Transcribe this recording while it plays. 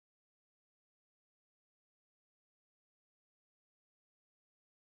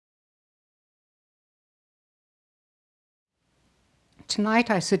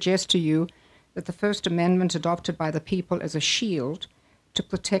Tonight I suggest to you that the First Amendment adopted by the people as a shield to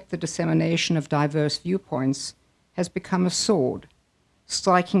protect the dissemination of diverse viewpoints has become a sword,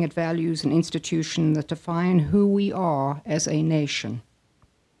 striking at values and institutions that define who we are as a nation.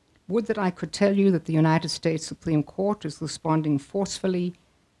 Would that I could tell you that the United States Supreme Court is responding forcefully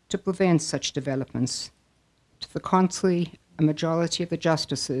to prevent such developments. To the contrary, a majority of the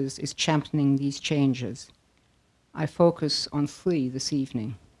justices is championing these changes. I focus on three this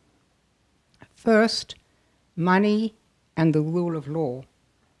evening. First, money and the rule of law.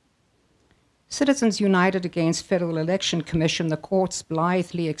 Citizens United Against Federal Election Commission, the court's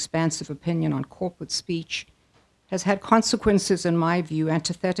blithely expansive opinion on corporate speech, has had consequences, in my view,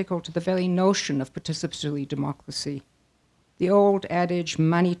 antithetical to the very notion of participatory democracy. The old adage,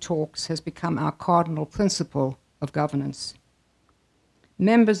 money talks, has become our cardinal principle of governance.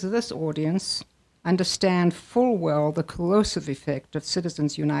 Members of this audience understand full well the corrosive effect of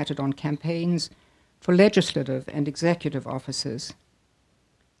Citizens United on campaigns for legislative and executive offices.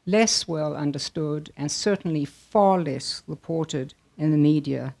 Less well understood, and certainly far less reported in the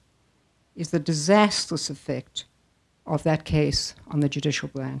media, is the disastrous effect of that case on the judicial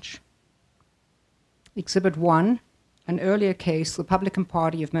branch. Exhibit 1, an earlier case, Republican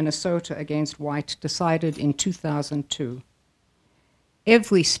Party of Minnesota against White, decided in 2002.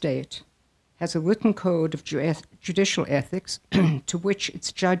 Every state has a written code of judicial ethics to which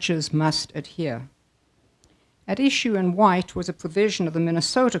its judges must adhere. At issue in White was a provision of the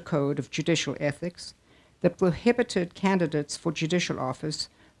Minnesota Code of Judicial Ethics that prohibited candidates for judicial office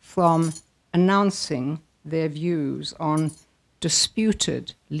from announcing their views on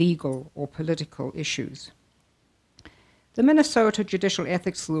disputed legal or political issues. The Minnesota Judicial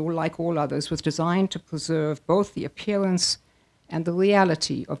Ethics Rule, like all others, was designed to preserve both the appearance and the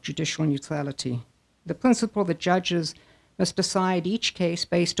reality of judicial neutrality. The principle that judges must decide each case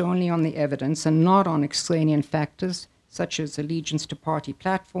based only on the evidence and not on extraneous factors, such as allegiance to party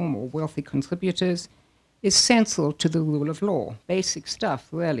platform or wealthy contributors, is central to the rule of law. Basic stuff,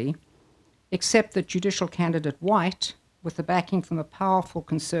 really, except that judicial candidate White, with the backing from a powerful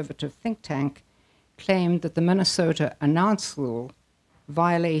conservative think tank, claimed that the Minnesota Announce Rule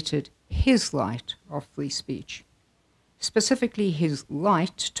violated his right of free speech, specifically his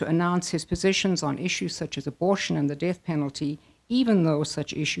right to announce his positions on issues such as abortion and the death penalty, even though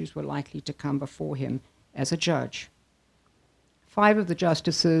such issues were likely to come before him as a judge. 5 of the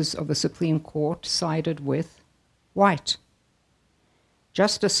justices of the Supreme Court sided with White.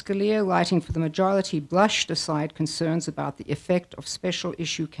 Justice Scalia, writing for the majority, brushed aside concerns about the effect of special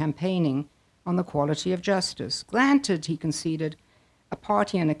issue campaigning on the quality of justice. Granted, he conceded, a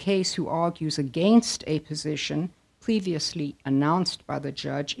party in a case who argues against a position previously announced by the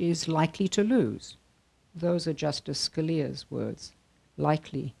judge is likely to lose. Those are Justice Scalia's words,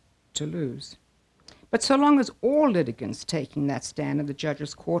 likely to lose. But so long as all litigants taking that stand in the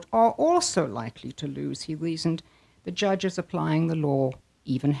judge's court are also likely to lose, he reasoned, the judge is applying the law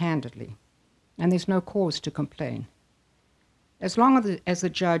even-handedly, and there's no cause to complain. As long as the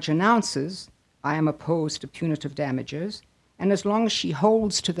judge announces, I am opposed to punitive damages, and as long as she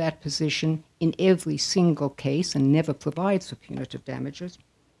holds to that position in every single case and never provides for punitive damages,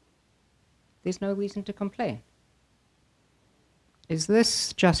 there's no reason to complain. Is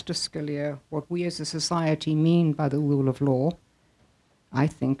this, Justice Scalia, what we as a society mean by the rule of law? I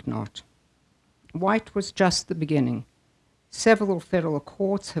think not. White was just the beginning. Several federal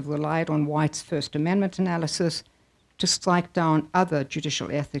courts have relied on White's First Amendment analysis to strike down other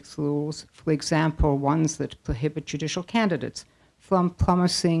judicial ethics rules, for example, ones that prohibit judicial candidates from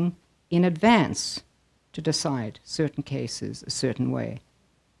promising in advance to decide certain cases a certain way.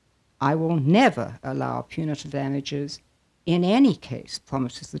 I will never allow punitive damages in any case,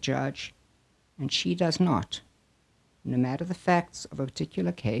 promises the judge, and she does not, no matter the facts of a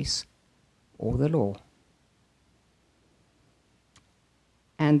particular case or the law.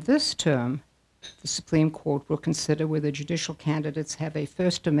 And this term, the Supreme Court will consider whether judicial candidates have a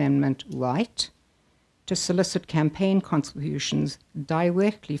First Amendment right to solicit campaign contributions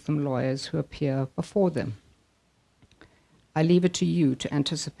directly from lawyers who appear before them. I leave it to you to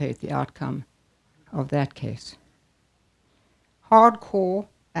anticipate the outcome of that case. Hardcore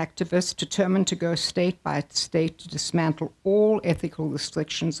activists determined to go state by state to dismantle all ethical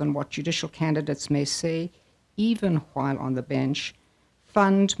restrictions on what judicial candidates may say, even while on the bench,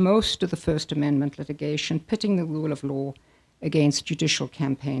 fund most of the First Amendment litigation, pitting the rule of law against judicial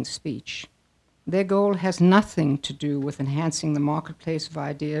campaign speech. Their goal has nothing to do with enhancing the marketplace of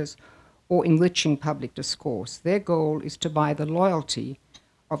ideas or enriching public discourse. Their goal is to buy the loyalty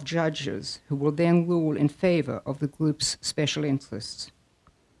of judges who will then rule in favor of the group's special interests.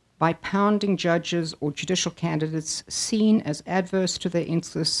 By pounding judges or judicial candidates seen as adverse to their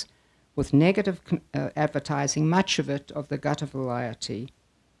interests with negative advertising, much of it of the gutter variety,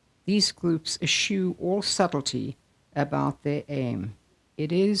 these groups eschew all subtlety about their aim.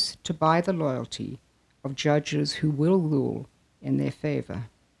 It is to buy the loyalty of judges who will rule in their favor.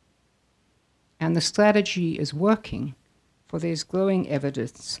 And the strategy is working, for there's growing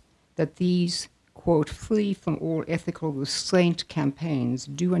evidence that these, quote, free from all ethical restraint campaigns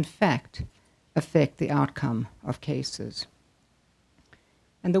do in fact affect the outcome of cases.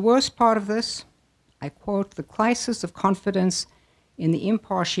 And the worst part of this, I quote, the crisis of confidence in the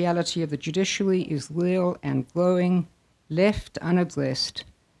impartiality of the judiciary is real and growing. Left unaddressed,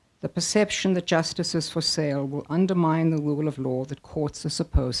 the perception that justice is for sale will undermine the rule of law that courts are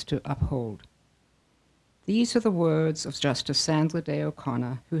supposed to uphold. These are the words of Justice Sandra Day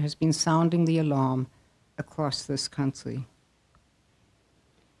O'Connor, who has been sounding the alarm across this country.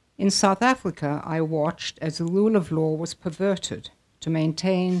 In South Africa, I watched as the rule of law was perverted to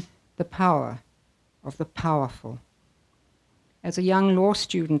maintain the power of the powerful. As a young law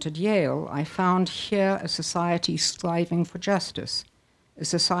student at Yale, I found here a society striving for justice, a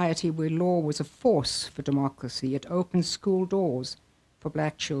society where law was a force for democracy. It opened school doors for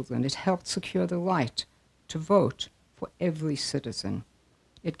black children. It helped secure the right to vote for every citizen.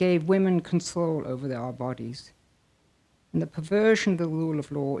 It gave women control over our bodies. And the perversion of the rule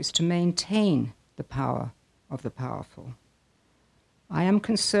of law is to maintain the power of the powerful. I am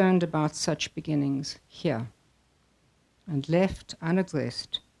concerned about such beginnings here. And left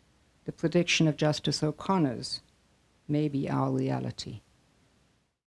unaddressed, the prediction of Justice O'Connor's may be our reality.